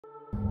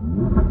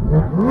It's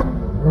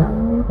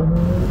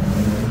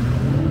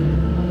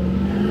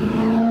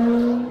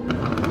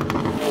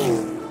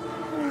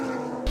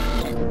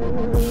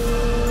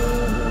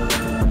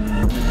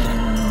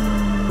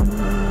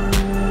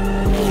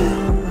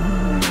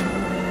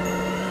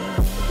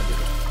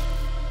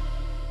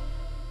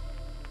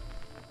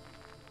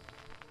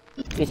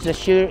the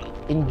sheer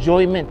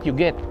enjoyment you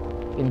get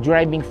in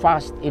driving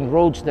fast in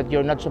roads that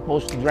you're not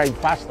supposed to drive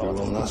fast on.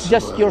 It's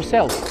just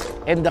yourself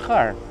and the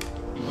car.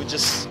 We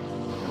just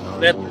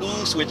let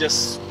loose, we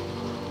just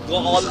go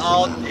all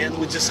out and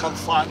we just have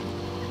fun.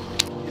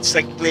 It's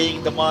like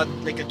playing the mud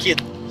like a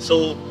kid.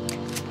 So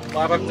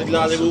parang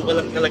naglalaro ka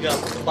lang talaga,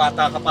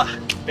 bata ka pa.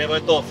 Pero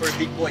ito, for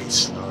big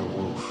boys.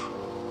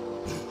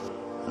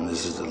 And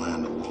this is the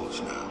land of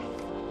wolves now.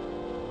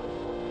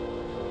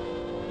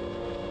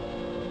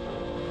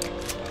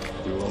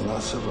 You will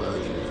not survive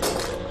here.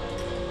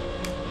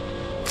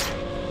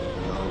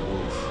 You're not a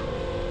wolf.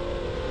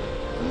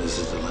 And this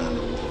is the land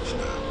of wolves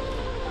now.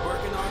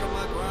 Working hard on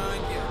my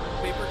grind, yeah.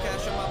 Paper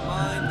cash on my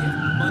mind,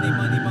 yeah. Money,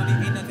 money, money,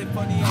 ain't nothing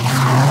funny. Paper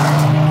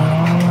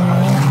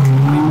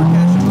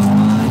cash on my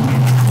mind,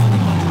 yeah.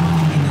 Money, money,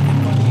 money, ain't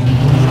nothing funny.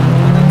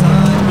 On the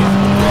time, yeah.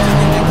 Go to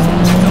the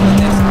next, check on the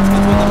next.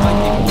 Spit with the mic,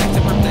 keep flex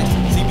and perplex.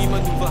 See me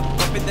maneuver,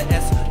 up in the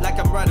S, like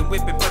I'm riding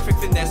whipping,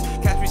 perfect finesse.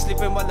 Catch me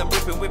sleeping while I'm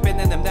whipping,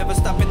 and I'm never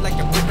stopping like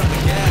I'm gripping the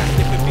gas.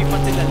 Dipping beef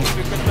until I leave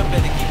it, cause my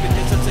better keep it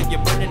this until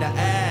you're burning the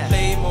ass.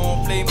 Play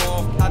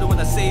more, I don't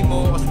wanna say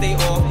more or stay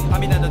off. I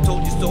mean, I done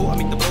told you so, I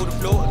mean the motor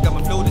flow, I got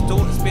my flow to tow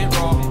and spit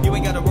raw. You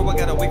ain't gotta roll, I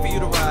gotta wait for you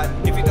to ride.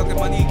 If you talking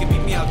money, you can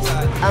meet me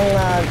outside. Ang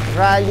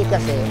rally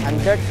kasi, ang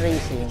dirt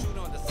racing,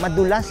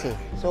 madulas eh.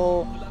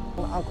 So,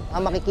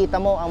 ang makikita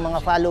mo, ang mga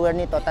follower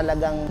nito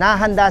talagang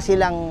nahanda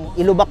silang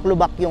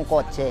ilubak-lubak yung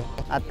kotse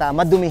at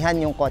madumihan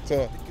yung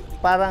kotse.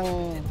 Parang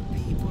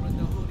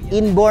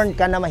inborn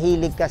ka na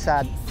mahilig ka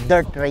sa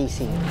dirt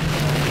racing.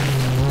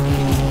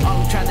 All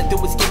I'm trying to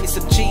do is give me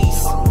some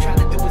cheese. All I'm trying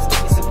to do is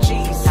give me some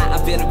cheese.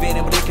 I've been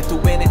but I can do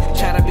it.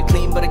 Try to be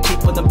clean, but I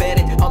keep on the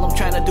bed. All I'm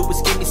trying to do is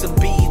give me some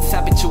beats.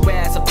 I bet your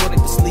ass, I put it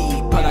to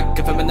sleep. But I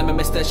can feel my name,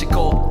 Mr.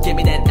 Chico. Give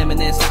me that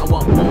eminence, I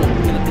want more.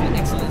 Philippine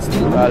excellence.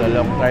 Well, a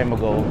long time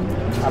ago,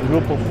 a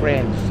group of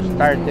friends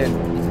started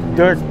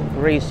dirt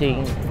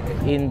racing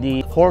in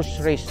the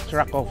horse race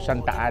track of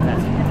Santa Ana.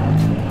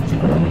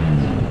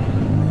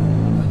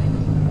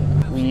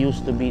 We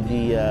used to be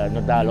the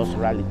Nodalos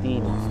rally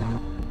team.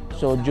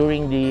 So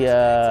during the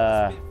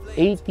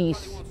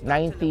 80s,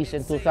 90s,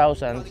 and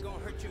 2000s,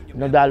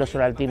 Nodalos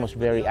rally team was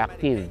very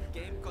active.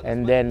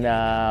 And then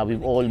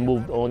we've all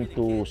moved on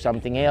to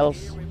something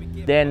else.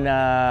 Then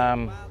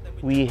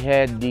we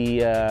had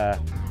the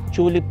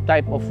tulip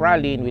type of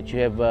rally in which you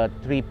have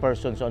 3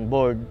 persons on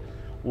board,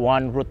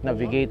 1 route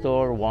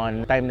navigator,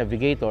 1 time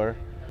navigator.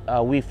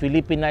 We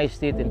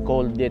Filipinized it and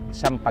called it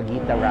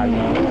Sampaguita Rally.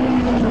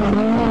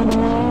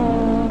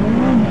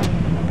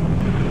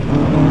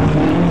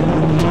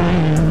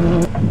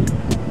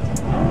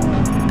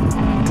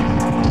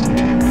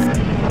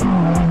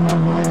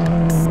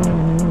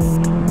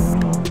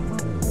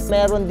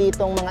 Meron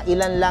ditong mga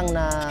ilan lang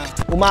na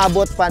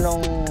umabot pa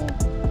nung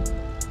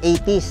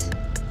 80s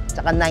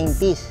tsaka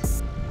 90s.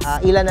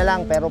 Ilan na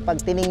lang, pero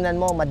pag tiningnan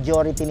mo,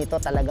 majority nito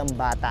talagang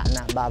bata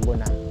na, bago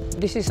na.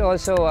 This is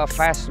also a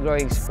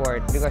fast-growing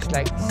sport because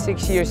like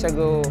 6 years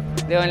ago,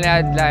 they only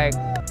had like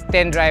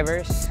 10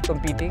 drivers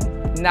competing.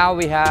 Now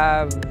we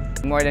have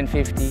more than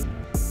 50.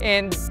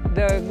 And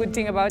the good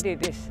thing about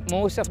it is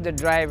most of the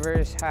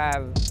drivers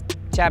have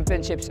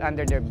championships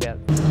under their belt.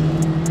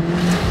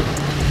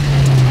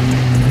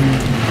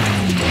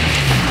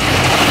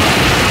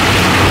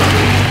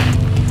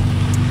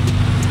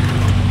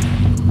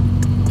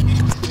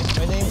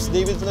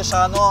 David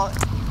Flashano,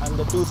 I'm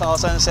the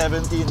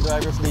 2017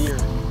 Driver of the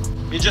Year.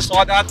 We just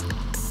saw that.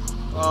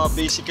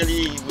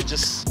 Basically, we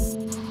just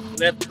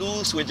let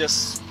loose, we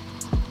just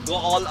go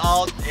all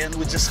out, and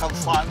we just have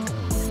fun.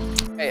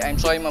 Hey, I'm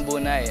Troy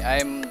Mabunay.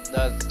 I'm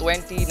the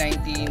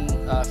 2019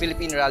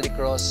 Philippine Rally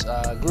Cross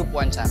Group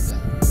 1 champion.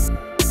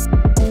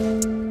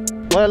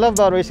 What I love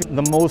about racing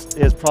the most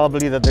is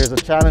probably that there's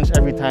a challenge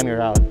every time you're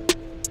out.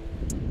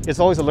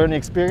 It's always a learning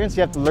experience.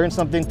 You have to learn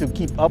something to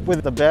keep up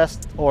with the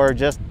best or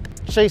just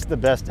chase the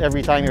best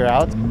every time you're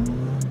out.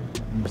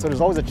 So there's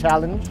always a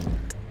challenge.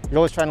 You're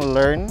always trying to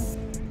learn.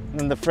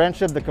 And the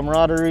friendship, the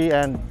camaraderie,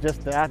 and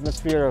just the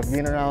atmosphere of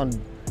being around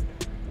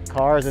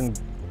cars and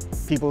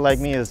people like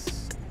me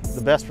is the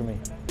best for me.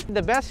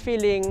 The best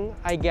feeling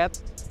I get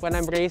when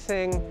I'm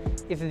racing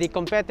is the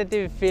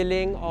competitive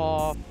feeling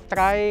of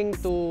trying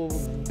to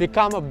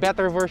become a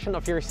better version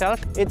of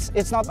yourself.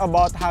 It's not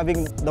about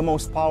having the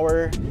most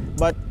power,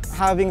 but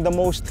having the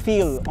most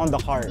feel on the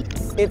car.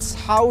 It's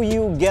how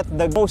you get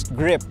the most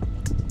grip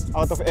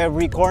out of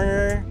every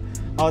corner,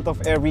 out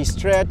of every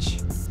stretch.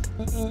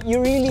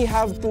 You really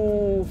have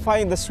to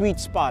find the sweet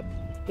spot.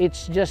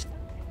 It's just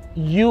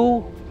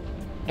you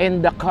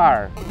and the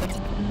car.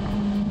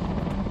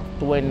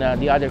 When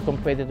the other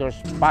competitors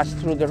pass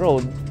through the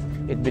road,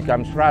 it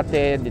becomes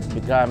rutted, it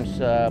becomes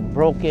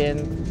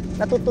broken.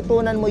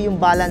 Natututunan mo yung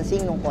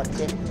balancing ng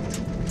kotse.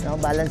 no?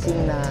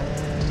 Balancing na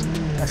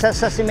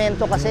sa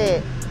semento kasi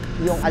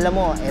yung alam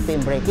mo, ito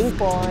yung braking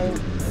point,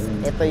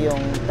 ito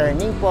yung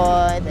turning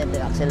point, ito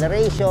yung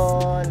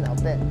acceleration.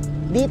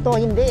 Dito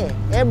hindi eh.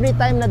 Every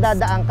time na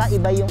dadaan ka,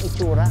 iba yung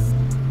itsura.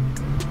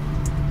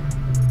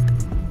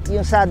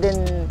 Yung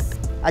sudden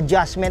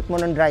adjustment mo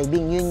ng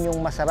driving, yun yung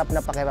masarap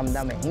na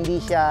pakiramdam eh.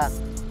 Hindi siya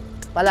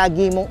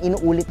palagi mong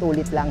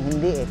inuulit-ulit lang,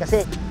 hindi eh.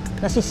 Kasi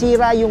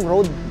nasisira yung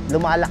road,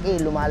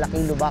 lumalaki,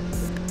 lubak.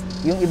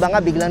 Yung iba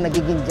nga biglang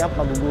nagiging jump,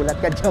 magugulat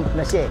ka, jump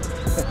na siya eh.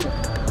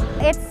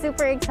 It's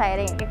super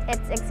exciting.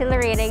 It's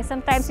exhilarating.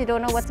 Sometimes you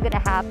don't know what's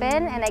gonna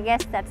happen, and I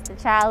guess that's the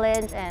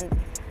challenge, and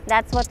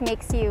that's what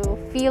makes you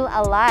feel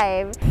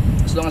alive.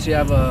 As long as you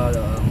have a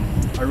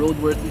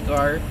roadworthy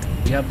car,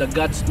 you have the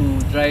guts to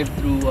drive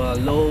through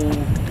low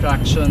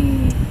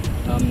traction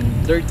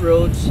dirt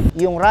roads.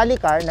 Yung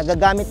rally car,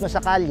 nagagamit mo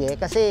sa kalye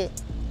kasi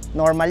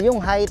normal yung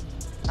height.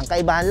 Ang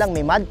kaibahan lang,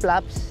 may mud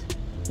flaps,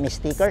 may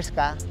stickers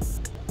ka.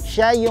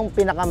 Siya yung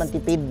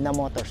pinakamantipid na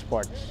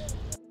motorsports.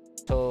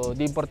 So,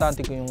 di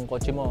importante kung yung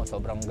kotse mo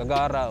sobrang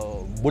gagara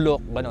o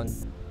bulok, ganon.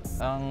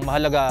 Ang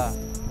mahalaga,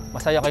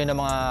 masaya kayo ng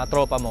mga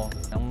tropa mo.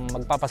 Ang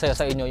magpapasaya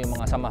sa inyo yung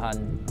mga samahan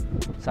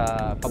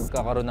sa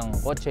pagkakaroon ng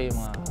kotse, yung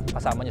mga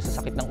kasama nyo sa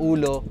sakit ng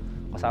ulo,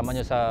 kasama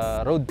nyo sa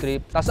road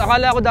trip. Tapos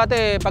akala ko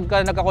dati,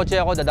 pagka nagkakotse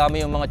ako,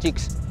 dadami yung mga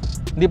chicks.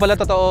 Hindi pala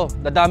totoo,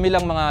 dadami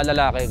lang mga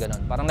lalaki,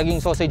 ganon. Parang naging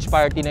sausage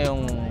party na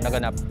yung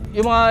naganap.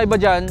 Yung mga iba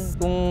dyan,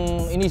 kung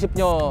inisip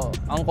nyo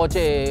ang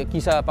kotse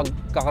kisa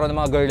pagkakaroon ng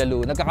mga girl lalo,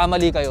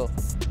 nagkakamali kayo.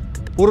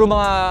 Puro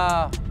mga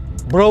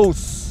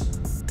bros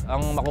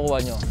ang makukuha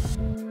nyo.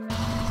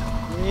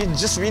 You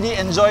just really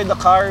enjoy the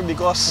car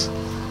because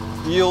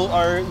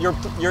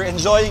you're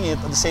enjoying it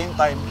at the same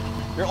time.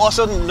 You're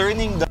also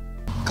learning the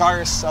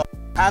car's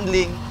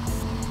handling,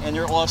 and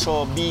you're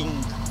also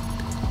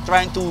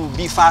trying to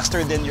be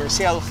faster than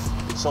yourself.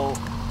 So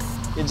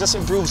it just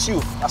improves you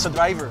as a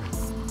driver.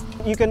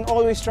 You can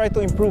always try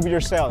to improve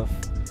yourself,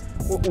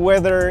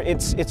 whether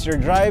it's your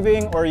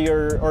driving or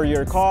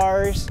your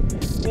cars.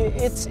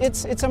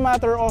 It's a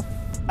matter of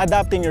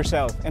adapting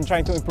yourself and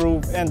trying to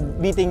improve and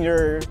beating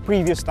your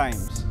previous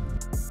times.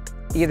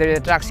 Either the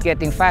track's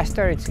getting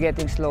faster, it's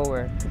getting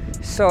slower.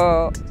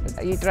 So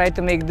you try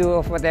to make do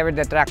of whatever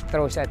the track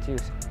throws at you.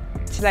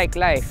 It's like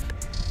life.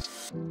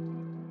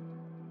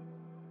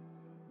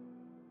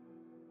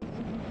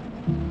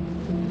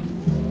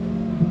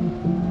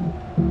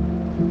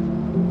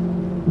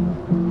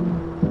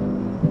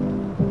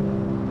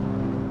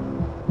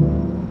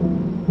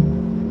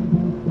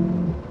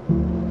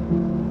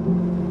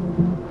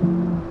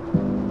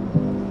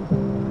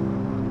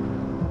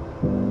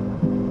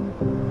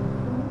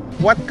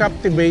 What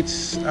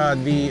captivates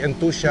the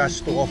enthusiasts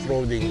to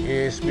off-roading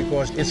is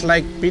because it's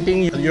like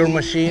pitting your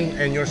machine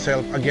and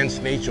yourself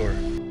against nature.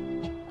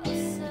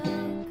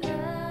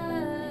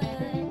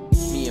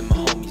 Me and my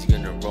homies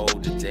gonna roll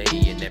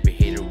today, and every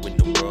hater in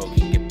the world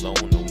can get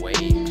blown away.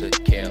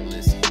 Could care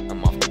less.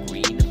 I'm off the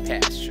green and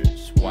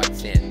pastures, white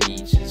sand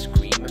beaches,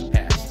 cream and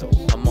pastel.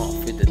 I'm off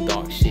with the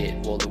dark shit,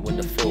 rolling with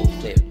the full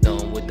clip,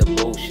 done with the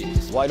bullshit.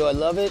 Why do I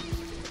love it?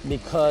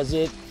 Because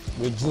it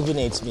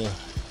rejuvenates me.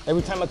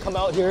 Every time I come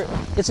out here,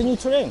 it's a new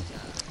terrain.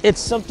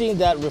 It's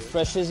something that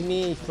refreshes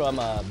me from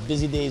a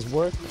busy day's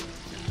work,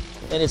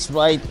 and it's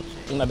right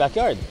in my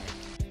backyard.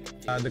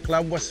 The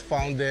club was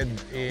founded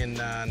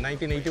in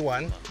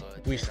 1981.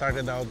 We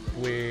started out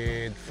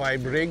with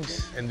 5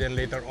 rigs, and then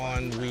later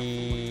on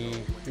we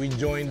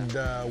joined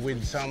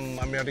with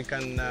some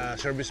American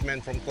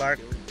servicemen from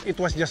Clark. It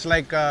was just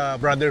like a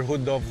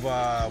brotherhood of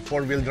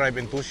four-wheel drive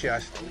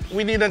enthusiasts.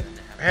 We didn't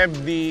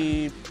have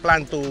the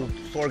plan to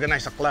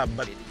organize a club,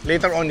 but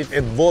later on it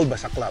evolved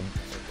as a club,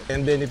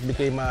 and then it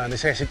became a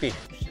necessity.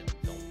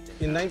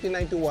 In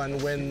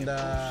 1991, when the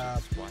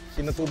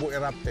Pinatubo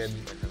erupted,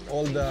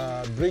 all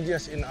the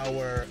bridges in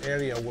our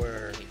area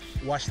were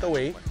washed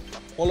away.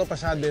 All of a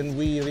sudden,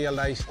 we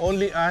realized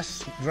only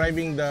us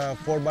driving the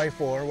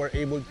 4x4 were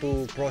able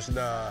to cross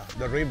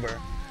the river.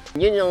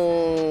 Yun yung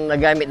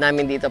nagamit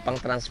namin dito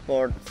pang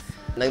transport.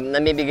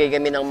 Namibigay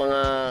kami ng mga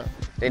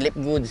relief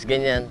goods,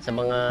 ganyan, sa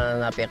mga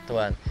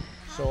naapektuhan.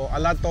 So a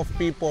lot of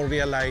people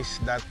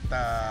realized that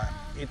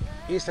it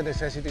is a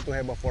necessity to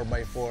have a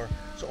 4x4.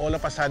 So all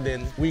of a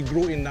sudden, we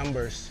grew in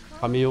numbers.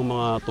 Kami yung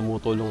mga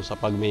tumutulong sa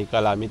pag may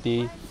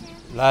calamity.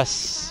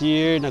 Last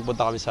year,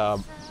 nagpunta kami sa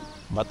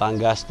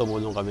Batangas,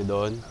 tumulong kami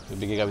doon.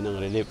 Nagbigay kami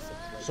ng relief.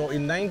 So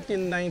in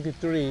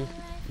 1993,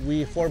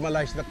 we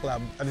formalized the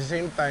club. At the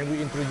same time, we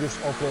introduced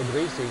off-road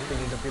racing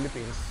in the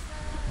Philippines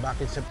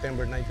back in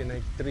September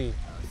 1993.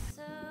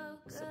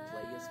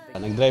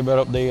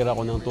 Nag-driver of the year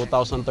ako ng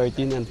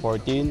 2013 and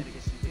 14.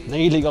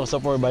 Nahilig ako sa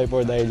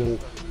 4x4 dahil yung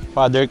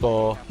father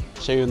ko,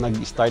 siya yung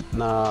nag-start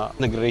na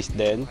nag-race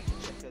din.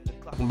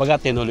 Kumbaga,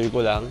 tinuloy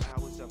ko lang.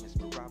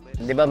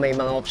 Di ba may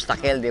mga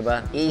obstacle, di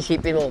ba?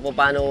 Iisipin mo kung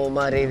paano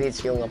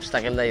ma-reach yung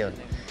obstacle na yun.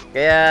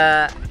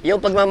 Kaya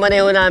yung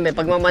pagmamaneho namin,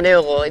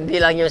 pagmamaneho ko,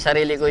 hindi lang yung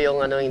sarili ko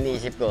yung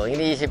iniisip ko.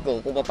 Iniisip ko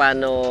kung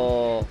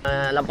paano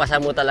lampasan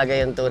mo talaga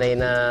yung tunay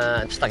na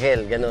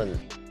obstacle, ganun.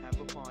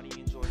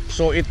 So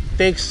So it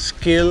takes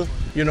skill,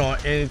 you know,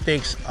 and it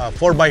takes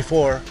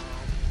 4x4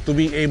 to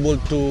be able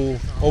to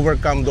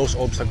overcome those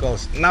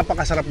obstacles.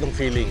 Napakasarap ng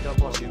feeling.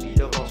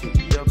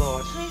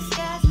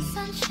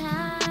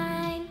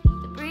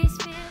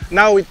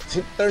 Now it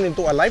turned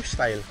into a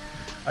lifestyle.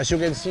 As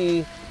you can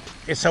see,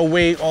 it's a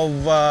way of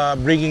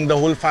bringing the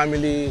whole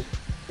family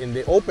in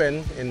the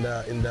open, in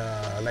the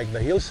like the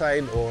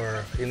hillside,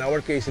 or in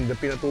our case in the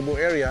Pinatubo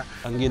area.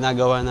 Ang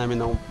ginagawa namin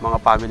ng mga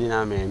family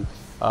namin,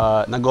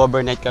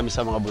 nag-overnight kami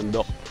sa mga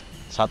bundok.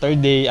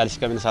 Saturday, alis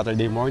kami na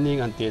Saturday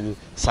morning until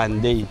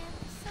Sunday.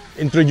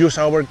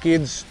 Introduce our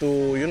kids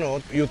to, you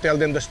know, you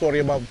tell them the story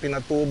about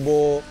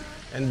Pinatubo,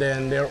 and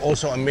then they're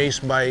also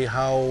amazed by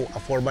how a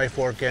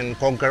 4x4 can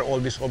conquer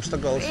all these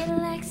obstacles.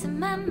 Relaxing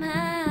my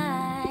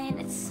mind,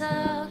 it's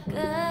so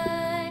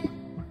good,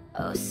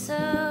 oh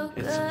so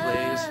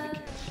good.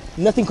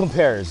 Nothing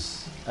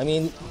compares. I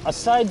mean,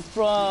 aside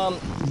from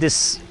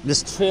this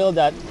trail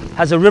that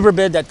has a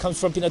riverbed that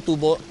comes from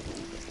Pinatubo,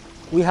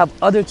 we have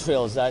other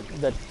trails that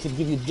can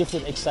give you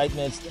different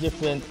excitements,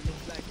 different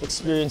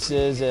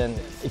experiences, and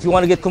if you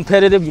want to get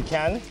competitive, you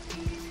can.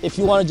 If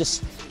you want to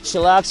just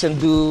chillax and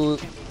do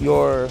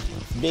your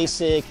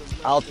basic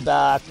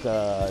outback,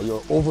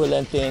 your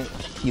overland thing,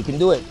 you can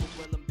do it.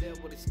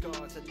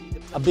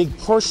 A big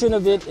portion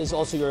of it is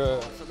also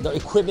the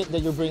equipment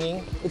that you're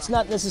bringing. It's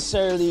not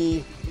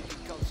necessarily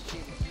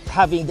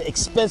having the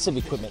expensive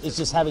equipment, it's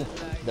just having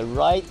the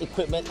right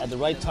equipment at the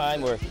right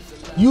time, or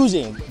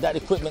using that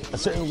equipment a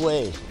certain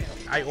way.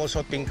 I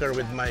also tinker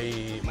with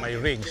my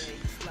rigs.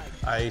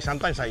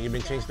 Sometimes I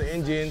even change the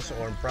engines,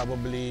 or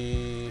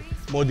probably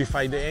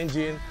modify the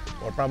engine,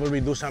 or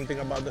probably do something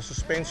about the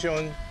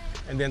suspension,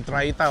 and then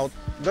try it out.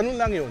 Ganun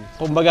lang yun.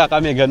 Kumbaga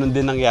kami, ganun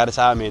din nangyari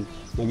sa amin.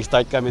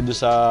 Nag-start kami doon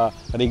sa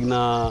rig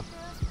na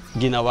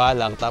ginawa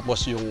lang,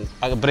 tapos yung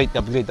upgrade.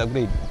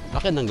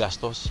 Akin ng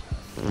gastos.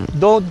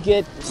 Don't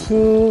get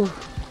too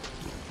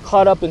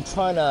caught up in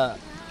trying to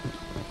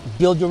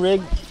build your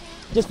rig.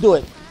 Just do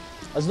it.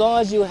 As long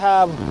as you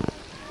have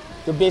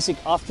your basic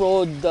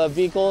off-road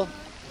vehicle,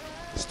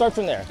 start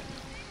from there.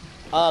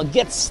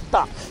 Get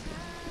stuck.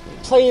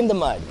 Play in the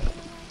mud.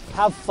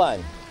 Have fun.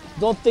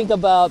 Don't think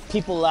about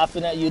people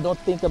laughing at you. Don't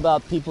think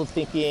about people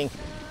thinking,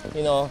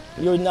 you know,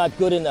 you're not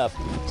good enough.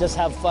 Just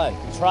have fun.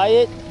 Try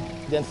it.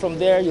 Then from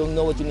there, you'll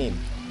know what you need.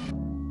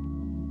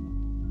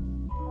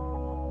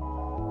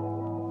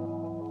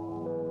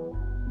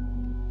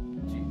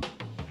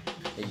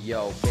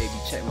 Yo, baby,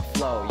 check my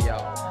flow, yo.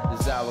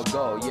 This is how I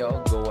go,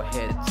 yo. Go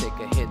ahead and take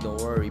a hit, don't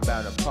worry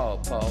about a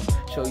po-po.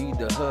 Show you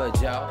the hood,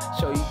 yo.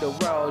 Show you the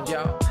road,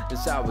 yo. This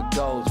is how it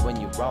goes when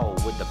you roll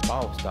with the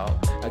boss, dog.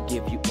 I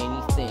give you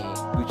anything.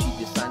 Gucci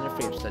designer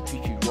frames, I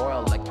treat you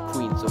royal like a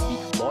queen. So be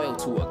loyal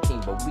to a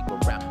king, but we go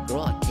round,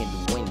 girl, I can't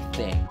do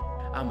anything.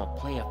 I'm a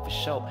player for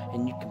sure,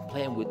 and you can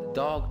play with the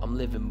dog. I'm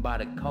living by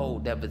the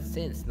code ever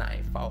since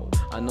 94.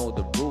 I know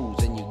the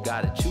rules, and you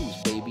gotta choose,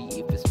 baby.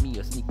 If it's me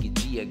or Sneaky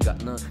G, I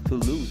got none to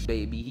lose,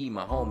 baby. He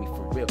my homie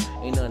for real,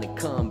 ain't nothing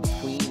come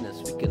between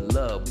us. We can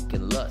love, we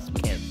can lust,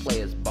 we can't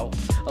play us both.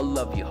 I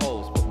love you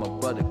hoes, but my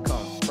brother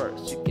comes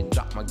first. You can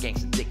drop my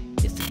gangster dick,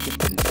 it's a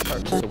gift in the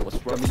purse. So what's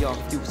wrong? Got me all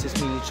confused, it's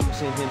me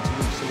choosing him to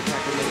lose in the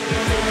calculation.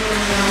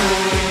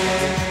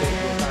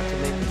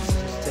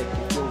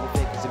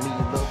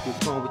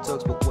 With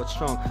tugs, but what's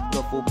strong?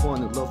 Love for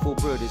partner, love for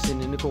brothers,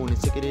 sitting in the corner,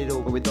 taking it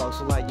over with dogs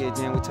so light, yeah,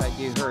 damn, we tight,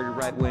 get hurt,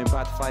 right, we're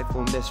about to fight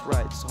for them, that's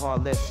right, it's a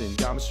hard lesson,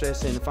 got me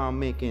stressing if I'm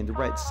making the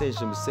right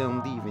decision, but still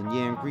I'm leaving,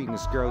 yeah, I'm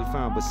greetings, girl, you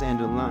fine, but stand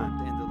in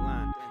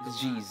line,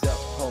 G's up,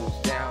 hoes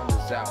down,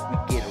 this out,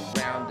 we get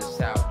around this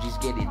out, G's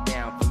get it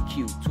down from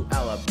Q to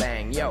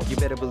Alabang, yo. You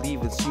better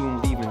believe it's you,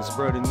 I'm leaving, it's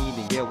brother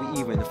meeting, yeah, we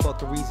even, the fuck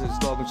the reasons,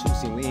 dog and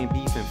choosing, we ain't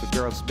beefing, for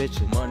girls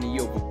bitching. Money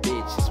over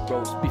bitches,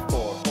 bros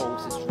before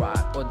hoes, it's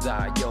ride or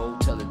die, yo,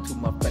 tell it to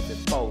my friends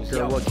and foes, yo.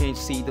 Girl, what can't you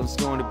see, there's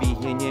gonna be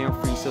here, yeah,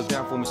 I'm free, so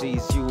down for me, see,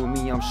 it's you and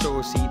me, I'm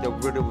sure, see, the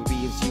brother would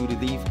be, it's you to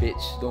leave.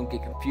 Bitch, don't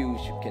get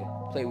confused, you can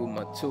play with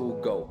my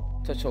tool, go.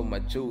 Touch all my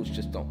jewels,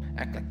 just don't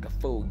act like a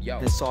fool, yo.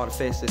 It's all the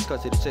face, let's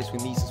cut to the chase. We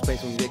need some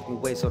space when we make me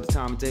waste all the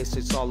time and day, so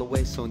it's all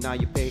away. So now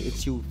you pay,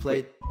 it's you who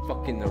play.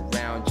 Fucking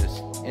around,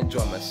 just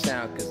enjoy my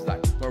sound, cause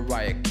like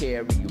Mariah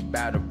Carey, you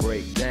about to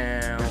break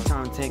down. Got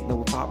time to tank, no,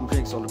 we're popping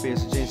drinks, all the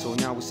beers and gin. So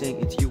now we're saying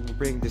it's you, we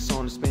bring this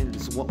on the spin.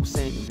 This is what we're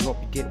saying, and we hope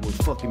you get what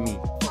fucking me.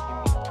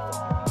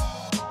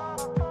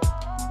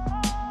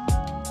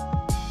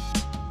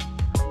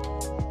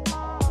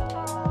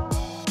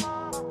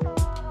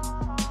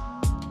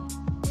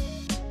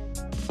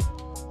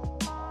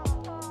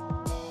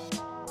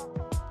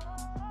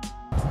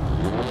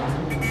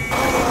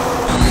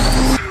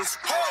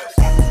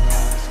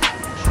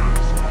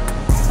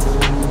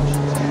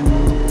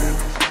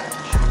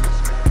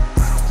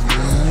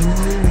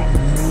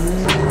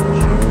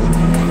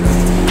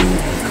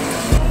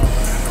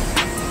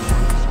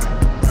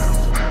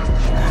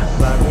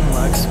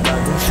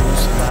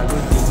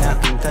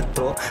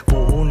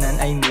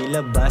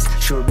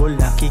 Sure ball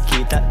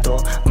nakikita to,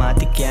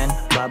 matik yan,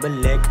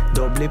 babalik,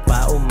 doble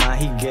pa o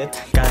mahigit.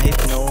 Kahit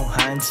no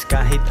hands,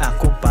 kahit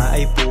ako pa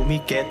ay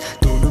pumikit.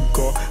 Tulog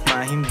ko,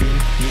 mahimbing,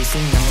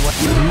 gising ng